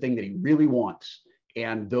 And there's a thing that he really wants.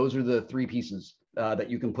 And those are the three pieces that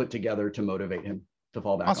you can put together to motivate him to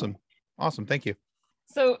fall back on. Awesome. Thank you.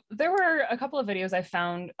 So there were a couple of videos I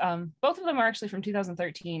found. Both of them are actually from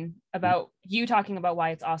 2013 about you talking about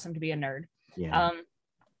why it's awesome to be a nerd. Yeah.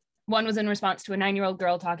 One was in response to a 9-year-old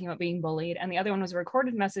girl talking about being bullied. And the other one was a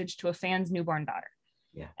recorded message to a fan's newborn daughter.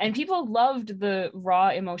 Yeah. And people loved the raw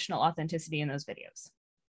emotional authenticity in those videos.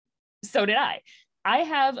 So did I. I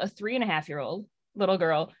have a 3.5-year-old little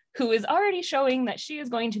girl who is already showing that she is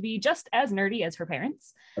going to be just as nerdy as her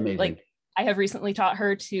parents. Amazing. Like, I have recently taught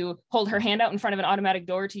her to hold her hand out in front of an automatic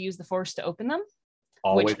door to use the force to open them.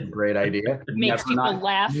 Always a great idea. Makes people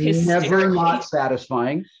laugh hysterically. Never not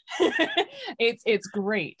satisfying. It's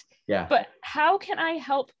great. Yeah. But how can I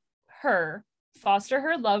help her foster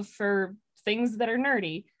her love for things that are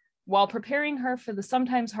nerdy while preparing her for the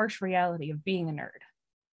sometimes harsh reality of being a nerd?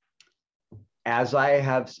 As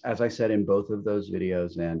I said in both of those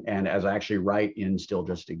videos, and as I actually write in Still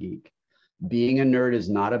Just a Geek, being a nerd is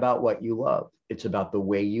not about what you love. It's about the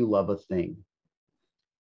way you love a thing.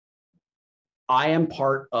 I am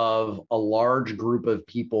part of a large group of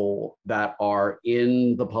people that are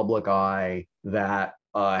in the public eye that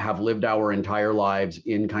have lived our entire lives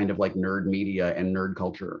in kind of like nerd media and nerd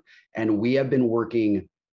culture. And we have been working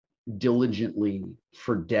diligently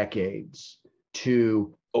for decades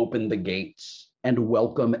to open the gates and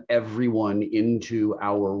welcome everyone into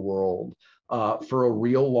our world. For a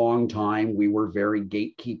real long time, we were very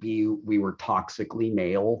gatekeepy. We were toxically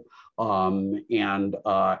male, and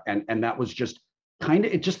that was just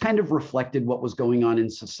kind of reflected what was going on in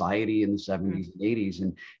society in the 70s and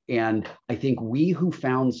 80s. And I think we who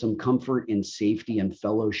found some comfort in safety and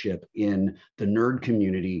fellowship in the nerd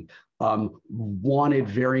community wanted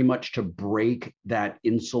very much to break that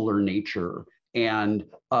insular nature and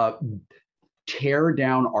tear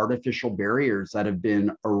down artificial barriers that have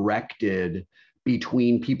been erected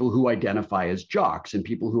between people who identify as jocks and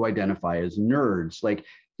people who identify as nerds. Like,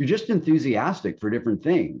 you're just enthusiastic for different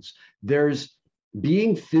things. There's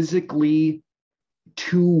being physically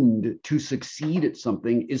tuned to succeed at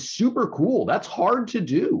something is super cool. That's hard to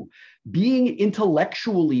do. Being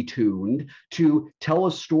intellectually tuned to tell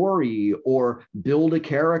a story or build a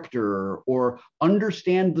character or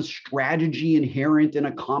understand the strategy inherent in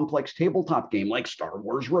a complex tabletop game like Star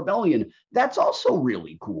Wars Rebellion, that's also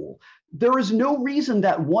really cool. There is no reason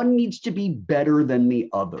that one needs to be better than the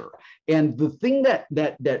other. And the thing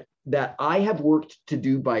that I have worked to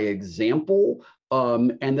do by example,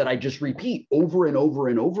 and that I just repeat over and over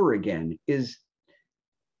and over again, is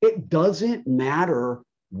it doesn't matter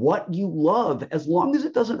what you love, as long as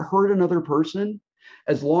it doesn't hurt another person,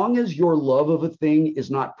 as long as your love of a thing is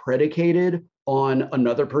not predicated on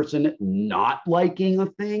another person not liking a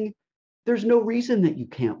thing, there's no reason that you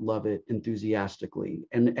can't love it enthusiastically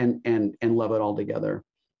and love it all together.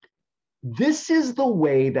 This is the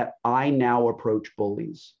way that I now approach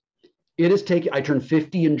bullies. I turned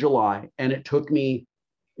 50 in July, and it took me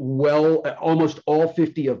almost all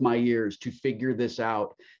 50 of my years to figure this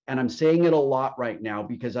out. And I'm saying it a lot right now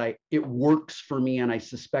because it works for me, and I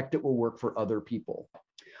suspect it will work for other people.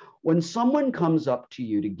 When someone comes up to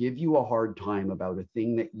you to give you a hard time about a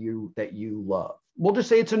thing that you love, we'll just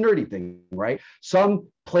say it's a nerdy thing, right? Some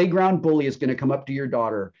playground bully is going to come up to your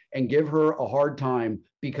daughter and give her a hard time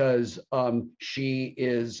because she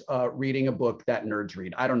is reading a book that nerds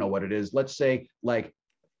read. I don't know what it is. Let's say, like,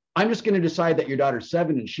 I'm just going to decide that your daughter's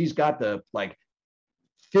 7 and she's got the like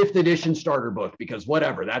fifth edition starter book because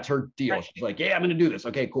whatever, that's her deal. Right. She's like, yeah, I'm going to do this.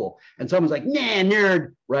 Okay, cool. And someone's like, nah,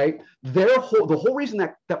 nerd, right? The whole reason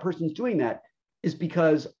that person's doing that is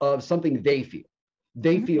because of something they feel.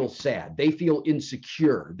 They feel sad. They feel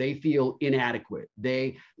insecure. They feel inadequate.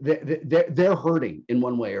 They're hurting in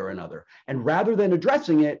one way or another. And rather than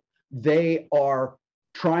addressing it, they are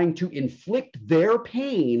trying to inflict their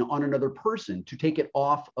pain on another person to take it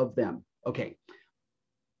off of them. Okay,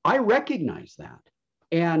 I recognize that.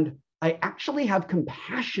 And I actually have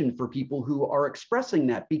compassion for people who are expressing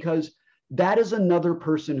that because that is another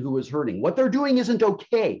person who is hurting. What they're doing isn't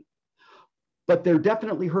okay, but they're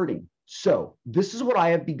definitely hurting. So this is what I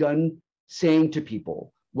have begun saying to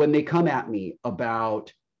people when they come at me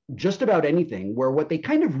about just about anything, where what they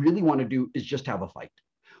kind of really want to do is just have a fight.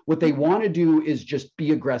 What they want to do is just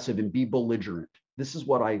be aggressive and be belligerent. This is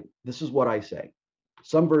what I say.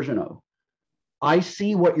 Some version of, I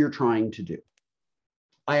see what you're trying to do.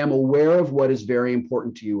 I am aware of what is very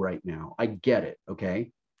important to you right now. I get it,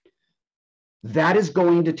 okay? That is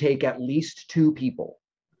going to take at least two people.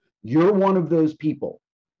 You're one of those people.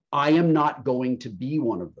 I am not going to be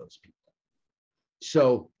one of those people.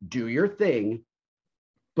 So do your thing,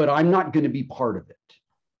 but I'm not going to be part of it.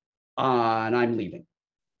 And I'm leaving.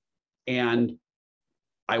 And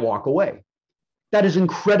I walk away. That is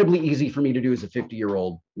incredibly easy for me to do as a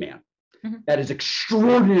 50-year-old man. Mm-hmm. That is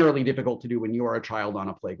extraordinarily difficult to do when you are a child on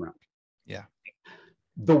a playground. Yeah.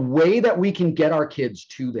 The way that we can get our kids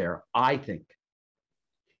to there, I think,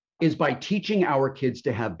 is by teaching our kids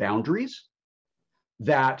to have boundaries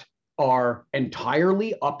that are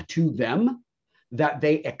entirely up to them, that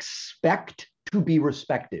they expect to be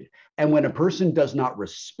respected. And when a person does not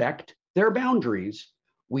respect their boundaries,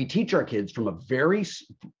 we teach our kids from a very,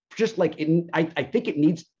 just like, I think it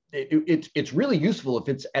needs, it's really useful if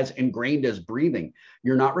it's as ingrained as breathing.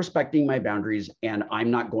 You're not respecting my boundaries and I'm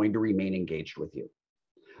not going to remain engaged with you.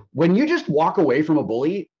 When you just walk away from a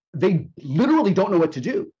bully, they literally don't know what to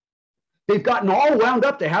do. They've gotten all wound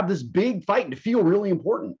up to have this big fight and to feel really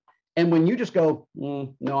important. And when you just go,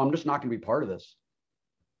 no, I'm just not going to be part of this.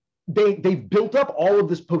 They've built up all of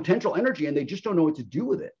this potential energy and they just don't know what to do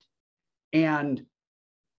with it. And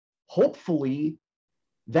hopefully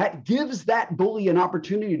that gives that bully an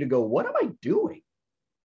opportunity to go, what am I doing?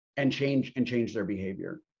 And change their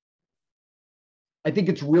behavior. I think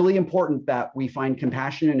it's really important that we find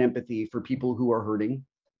compassion and empathy for people who are hurting.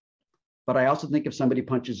 But I also think if somebody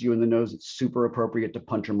punches you in the nose, it's super appropriate to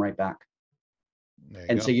punch them right back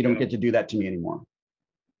and say, you don't get to do that to me anymore.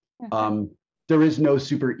 There is no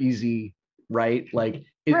super easy, right? Like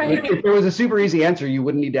if there was a super easy answer, you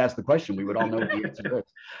wouldn't need to ask the question. We would all know what the answer is.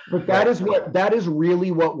 But that is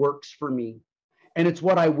really what works for me. And it's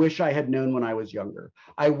what I wish I had known when I was younger.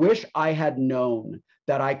 I wish I had known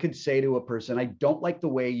that I could say to a person, I don't like the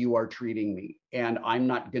way you are treating me, and I'm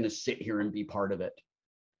not going to sit here and be part of it.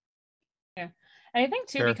 Yeah. And I think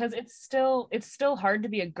too, because it's still hard to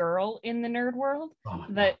be a girl in the nerd world,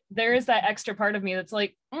 that there is that extra part of me that's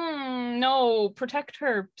like, no, protect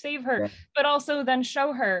her, save her, but also then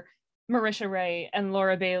show her Marisha Ray and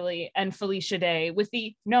Laura Bailey and Felicia Day with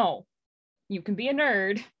the, no, you can be a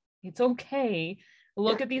nerd. It's okay.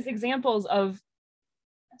 Look at these examples of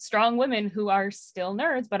strong women who are still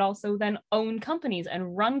nerds, but also then own companies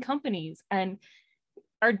and run companies and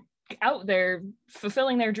are out there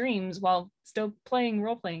fulfilling their dreams while still playing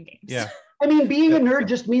role-playing games. Yeah. I mean, being a nerd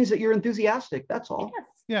just means that you're enthusiastic. That's all. Yes.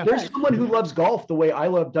 Yeah. There's someone who loves golf the way I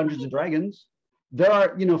love Dungeons and Dragons. There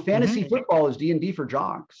are, fantasy football is D&D for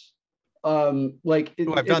jocks. I've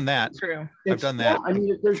done that. True. I've done that. I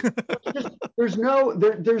mean,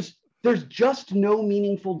 there's just no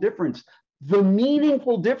meaningful difference. The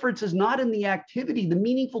meaningful difference is not in the activity. The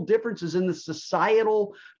meaningful difference is in the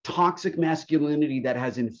societal toxic masculinity that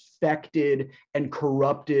has infected and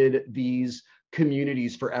corrupted these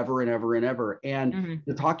communities forever and ever and ever. And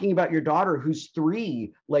you're talking about your daughter who's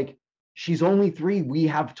 3, like she's only 3. We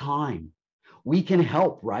have time. We can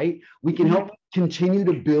help, right? We can help continue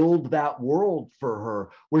to build that world for her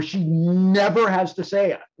where she never has to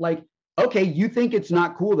say, like, okay, you think it's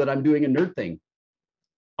not cool that I'm doing a nerd thing.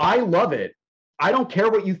 I love it. I don't care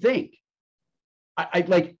what you think. I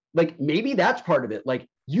like maybe that's part of it. Like,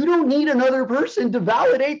 you don't need another person to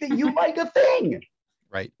validate that you like a thing.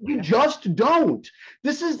 Right. You just don't.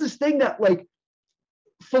 This is this thing that, like,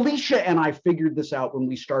 Felicia and I figured this out when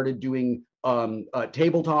we started doing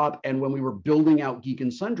tabletop and when we were building out Geek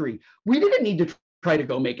and Sundry. We didn't need to try to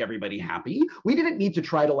go make everybody happy. We didn't need to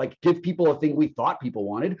try to, like, give people a thing we thought people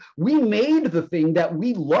wanted. We made the thing that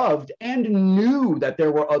we loved and knew that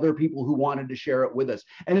there were other people who wanted to share it with us.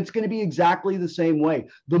 And it's going to be exactly the same way.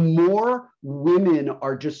 The more women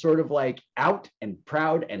are just sort of like out and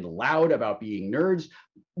proud and loud about being nerds,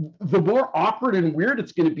 the more awkward and weird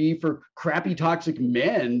it's going to be for crappy toxic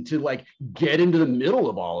men to like get into the middle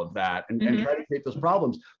of all of that and try to create those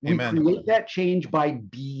problems. Amen. We create that change by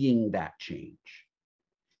being that change.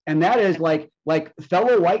 And that is like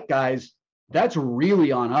fellow white guys, that's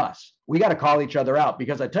really on us. We got to call each other out,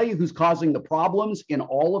 because I tell you who's causing the problems in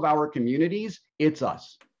all of our communities. It's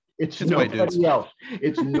us. It's nobody else.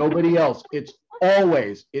 It's nobody else. It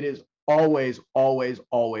is always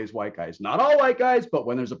white guys. Not all white guys, but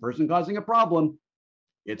when there's a person causing a problem,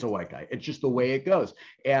 it's a white guy. It's just the way it goes.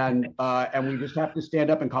 And we just have to stand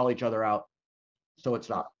up and call each other out so it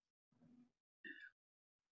stops.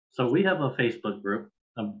 So we have a Facebook group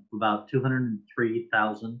of about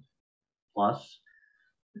 203,000 plus.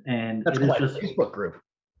 And That's it is quite just a Facebook group.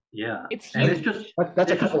 Yeah. It's huge. And it's just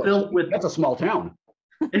That's filled with that's a small town.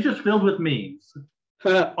 it's just filled with memes.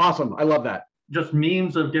 Awesome. I love that. Just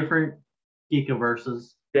memes of different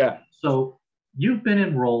geekiverses. Yeah. So you've been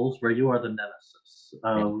in roles where you are the nemesis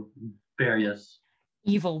of various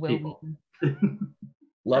Evil Will people. Wheaton.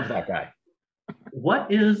 Love that guy.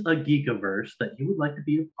 What is a geekiverse that you would like to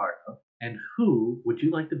be a part of, and who would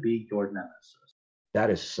you like to be your nemesis? That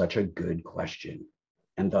is such a good question.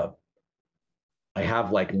 And I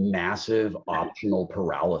have like massive optional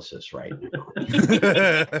paralysis right now.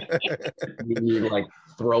 We're like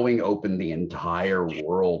throwing open the entire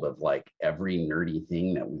world of like every nerdy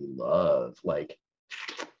thing that we love. Like,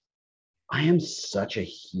 I am such a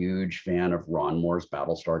huge fan of Ron Moore's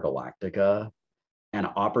Battlestar Galactica. An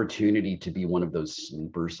opportunity to be one of those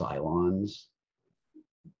sleeper Cylons.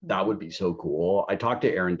 That would be so cool. I talked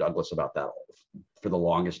to Aaron Douglas about that for the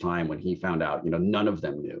longest time when he found out, none of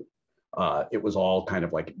them knew. It was all kind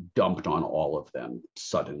of like dumped on all of them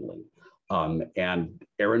suddenly. And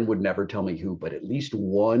Aaron would never tell me who, but at least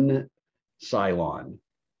one Cylon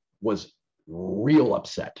was real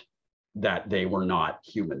upset that they were not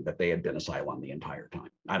human, that they had been a Cylon the entire time.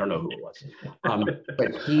 I don't know who it was.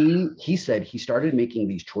 But he said he started making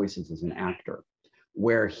these choices as an actor,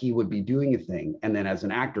 where he would be doing a thing, and then as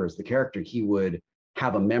an actor, as the character, he would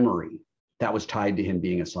have a memory that was tied to him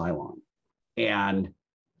being a Cylon. And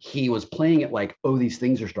he was playing it like, oh, these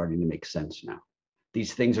things are starting to make sense now.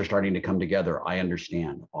 These things are starting to come together. I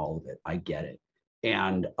understand all of it. I get it.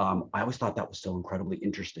 And I always thought that was so incredibly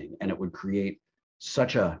interesting, and it would create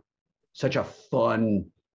such a fun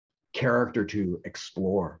character to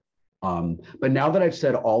explore. But now that I've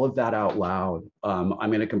said all of that out loud, I'm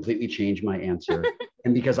going to completely change my answer.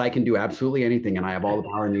 And because I can do absolutely anything, and I have all the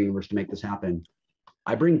power in the universe to make this happen,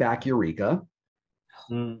 I bring back Eureka,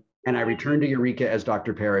 and I return to Eureka as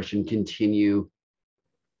Dr. Parrish and continue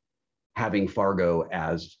having Fargo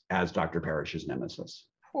as Dr. Parrish's nemesis.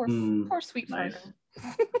 Poor sweet Nice.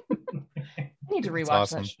 Fargo. I need to rewatch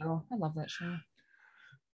awesome. that show. I love that show.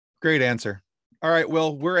 Great answer. All right.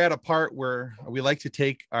 Well, we're at a part where we like to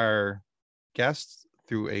take our guests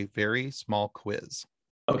through a very small quiz.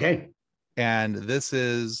 Okay. And this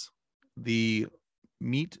is the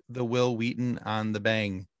Meet the Will Wheaton on the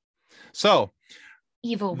Bang. So,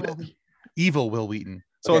 Evil Will Wheaton. Evil Will Wheaton.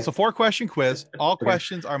 So Okay. it's a 4-question quiz. All Okay.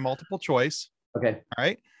 questions are multiple choice. Okay. All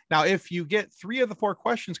right. Now, if you get 3 of the 4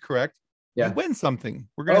 questions correct, Yeah. you win something.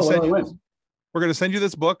 We're going to Oh, send well, you. I win. We're going to send you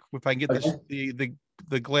this book. If I can get Okay.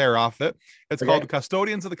 the glare off it. It's Okay. called The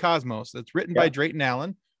Custodians of the Cosmos. It's written by Yep. Drayton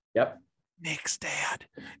Allen, Yep. Nick's dad,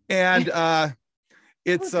 and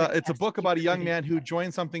it's a book about a young man who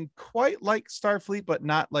joined something quite like Starfleet, but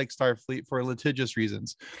not like Starfleet for litigious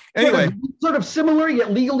reasons. Anyway, Sort of similar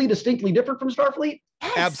yet legally distinctly different from Starfleet.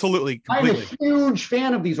 Yes. absolutely, I'm a completely. huge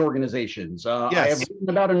fan of these organizations. I Yes. have written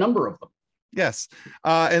about a number of them. Yes.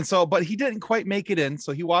 And so, but he didn't quite make it in.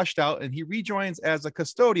 So he washed out and he rejoins as a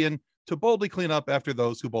custodian to boldly clean up after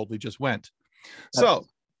those who boldly just went. So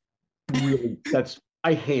Really,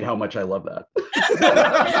 I hate how much I love that.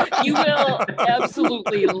 You will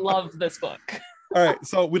absolutely love this book. all right.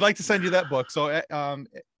 So we'd like to send you that book. So All right, I'm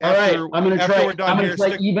going to try. we're done I'm going here,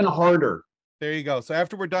 to try even harder. there you go. So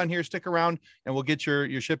after we're done here, stick around and we'll get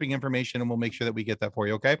your shipping information and we'll make sure that we get that for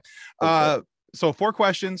you. Okay. Okay. So 4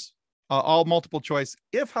 questions, all multiple choice.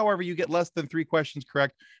 If, however, you get less than 3 questions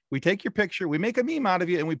correct, we take your picture, we make a meme out of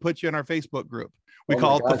you, and we put you in our Facebook group. We Oh my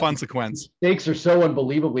call it the God. fun sequence. Stakes are so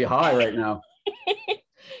unbelievably high right now.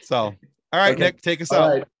 So, all right, Okay. Nick, take us All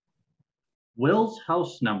out. right. Will's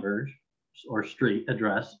house number or street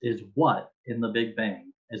address is what in the Big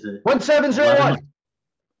Bang? Is it 1701.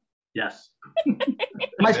 Yes. Am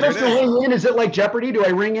I supposed to ring in? Is it like Jeopardy? Do I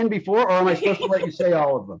ring in before, or am I supposed to let you say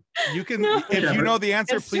all of them? You can, No. if you know the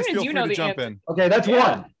answer, As please soon as feel you free know to the jump answer. in. Okay, that's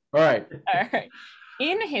Yeah. one. All right. All right.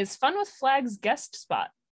 In his Fun with Flags guest spot,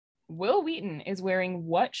 Will Wheaton is wearing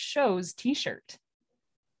what show's t-shirt?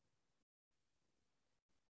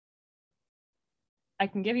 I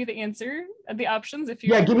can give you the answer, the options if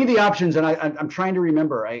you. Yeah, give me the options, and I'm trying to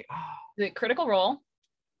remember. The Critical Role,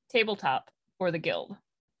 Tabletop, or the Guild.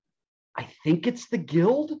 I think it's the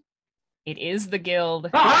Guild. It is the Guild.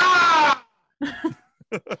 Aha!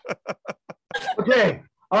 Okay.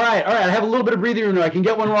 All right. I have a little bit of breathing room now. I can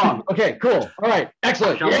get one wrong. Okay, cool. All right.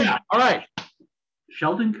 Excellent. Yeah. All right.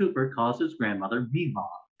 Sheldon Cooper calls his grandmother Meemaw,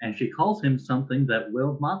 and she calls him something that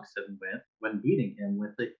Will mocks him with when beating him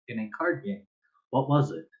with it in a card game. What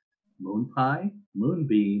was it? Moon pie,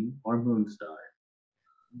 moonbeam, or moonstar?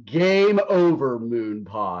 Game over, moon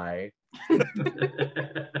pie.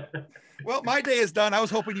 Well, my day is done. I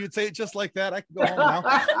was hoping you'd say it just like that. I can go home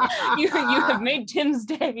now. You have made Tim's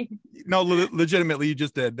day. No, legitimately, you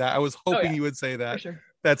just did that. I was hoping you would say that. For sure.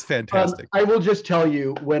 That's fantastic. I will just tell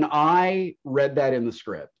you, when I read that in the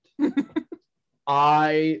script,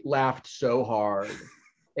 I laughed so hard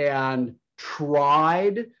and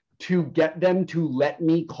tried to get them to let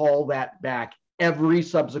me call that back every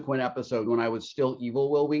subsequent episode when I was still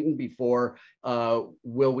evil Will Wheaton before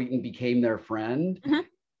Will Wheaton became their friend. Mhm.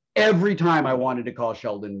 Every time I wanted to call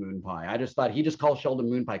Sheldon Moon Pie. I just thought he just calls Sheldon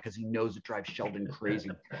Moon Pie because he knows it drives Sheldon crazy.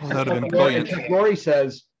 Oh, that would have been And brilliant. Chuck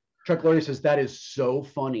Lorre says that is so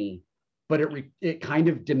funny, but it kind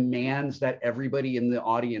of demands that everybody in the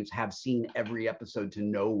audience have seen every episode to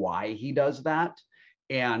know why he does that.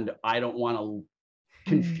 And I don't want to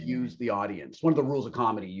confuse the audience. One of the rules of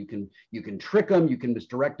comedy, you can trick them, you can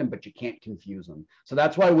misdirect them, but you can't confuse them. So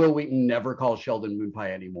that's why Will Wheaton never calls Sheldon Moon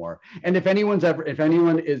Pie anymore. And if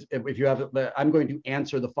you have, I'm going to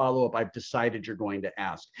answer the follow-up I've decided you're going to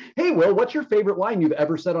ask. Hey, Will, what's your favorite line you've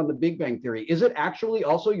ever said on The Big Bang Theory? Is it actually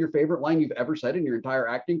also your favorite line you've ever said in your entire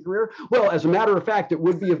acting career? Well, as a matter of fact, it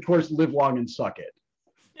would be, of course, live long and suck it.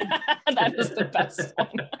 That is the best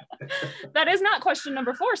one. That is not question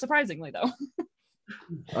number 4, surprisingly, though.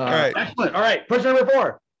 All right. Excellent. All right. Question number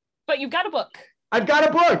 4. But you've got a book. I've got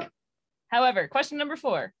a book. However, question number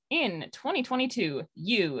 4. In 2022,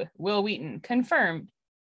 you, Will Wheaton, confirmed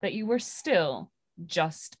that you were still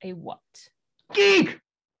just a what? Geek.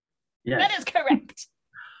 Yes. That is correct.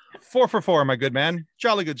 4 for 4, my good man.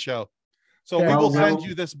 Jolly good show. So Yeah, we will well, send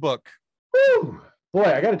you this book. Woo. Boy,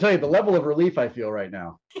 I got to tell you, the level of relief I feel right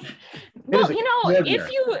now. Well, is you know,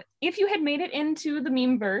 extraordinary. if you had made it into the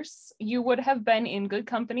meme verse, you would have been in good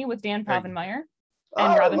company with Dan Povenmire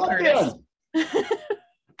and Robin love Curtis. Dan.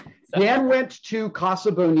 Dan went to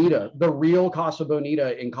Casa Bonita, the real Casa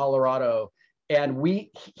Bonita in Colorado, and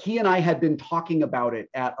he and I had been talking about it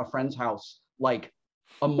at a friend's house like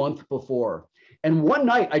a month before. And one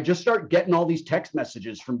night I just start getting all these text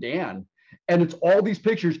messages from Dan, and it's all these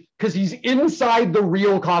pictures because he's inside the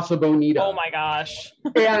real Casa Bonita. Oh my gosh.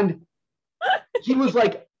 And he was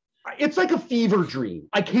like, it's like a fever dream.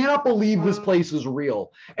 I cannot believe this place is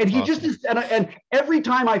real. And he Awesome. just, and every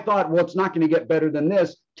time I thought, well, it's not going to get better than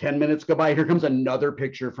this, 10 minutes go by, here comes another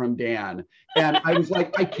picture from Dan. And I was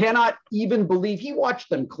like, I cannot even believe he watched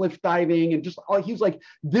them cliff diving and just, he was like,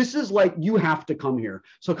 this is like, you have to come here.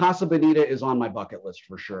 So Casa Bonita is on my bucket list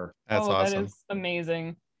for sure. That's That awesome. is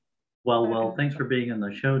amazing. Well, thanks for being on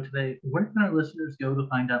the show today. Where can our listeners go to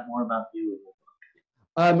find out more about you?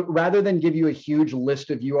 Rather than give you a huge list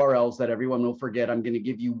of URLs that everyone will forget, I'm going to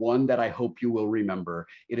give you one that I hope you will remember.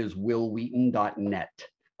 It is willwheaton.net,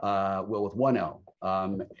 Will with one L.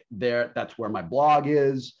 That's where my blog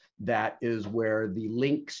is. That is where the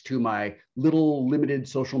links to my little limited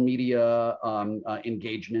social media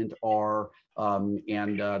engagement are.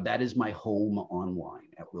 That is my home online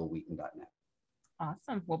at willwheaton.net.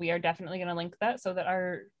 Awesome. Well, we are definitely going to link that so that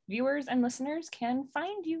our viewers and listeners can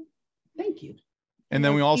find you. Thank you. And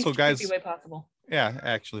then we also, Least guys, creepy way possible. yeah,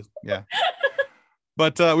 actually, yeah.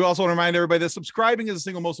 But we also want to remind everybody that subscribing is the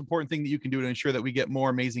single most important thing that you can do to ensure that we get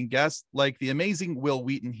more amazing guests like the amazing Will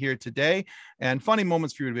Wheaton here today and funny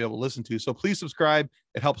moments for you to be able to listen to. So please subscribe.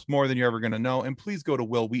 It helps more than you're ever going to know. And please go to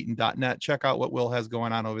willwheaton.net. Check out what Will has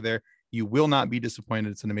going on over there. You will not be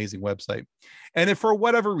disappointed. It's an amazing website. And if for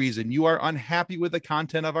whatever reason you are unhappy with the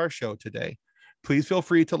content of our show today, please feel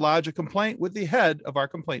free to lodge a complaint with the head of our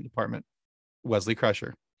complaint department, Wesley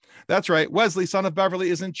Crusher. That's right. Wesley, son of Beverly,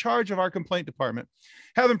 is in charge of our complaint department,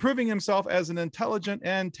 having proving himself as an intelligent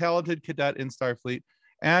and talented cadet in Starfleet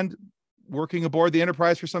and working aboard the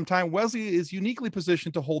Enterprise for some time. Wesley is uniquely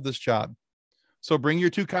positioned to hold this job. So bring your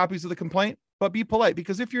 2 copies of the complaint, but be polite,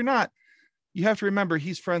 because if you're not, you have to remember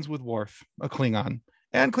he's friends with Worf, a Klingon,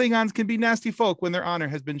 and Klingons can be nasty folk when their honor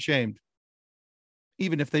has been shamed,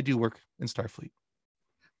 even if they do work in Starfleet.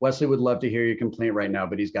 Wesley would love to hear your complaint right now,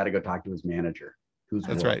 but he's got to go talk to his manager.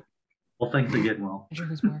 That's right. Well, thanks again, Will.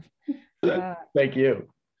 Thank you.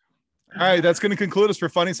 All right, that's going to conclude us for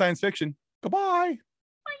Funny Science Fiction. Goodbye.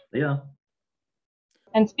 Yeah.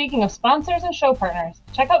 And speaking of sponsors and show partners,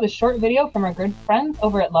 check out this short video from our good friends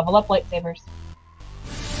over at Level Up Lightsabers.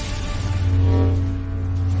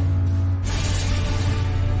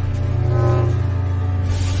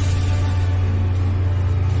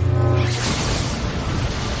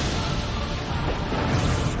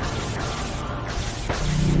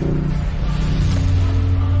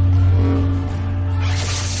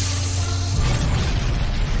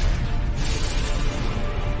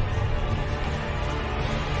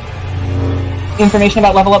 Information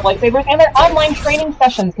about Level Up Lightsabers and their online training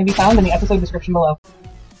sessions can be found in the episode description below.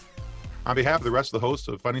 On behalf of the rest of the hosts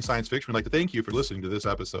of Funny Science Fiction, we'd like to thank you for listening to this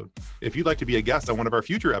episode. If you'd like to be a guest on one of our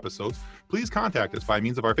future episodes, please contact us by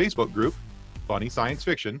means of our Facebook group, Funny Science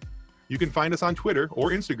Fiction. You can find us on Twitter or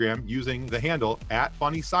Instagram using the handle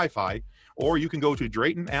 @FunnySci-Fi, or you can go to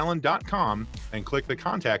DraytonAllen.com and click the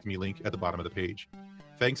Contact Me link at the bottom of the page.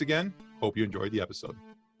 Thanks again. Hope you enjoyed the episode.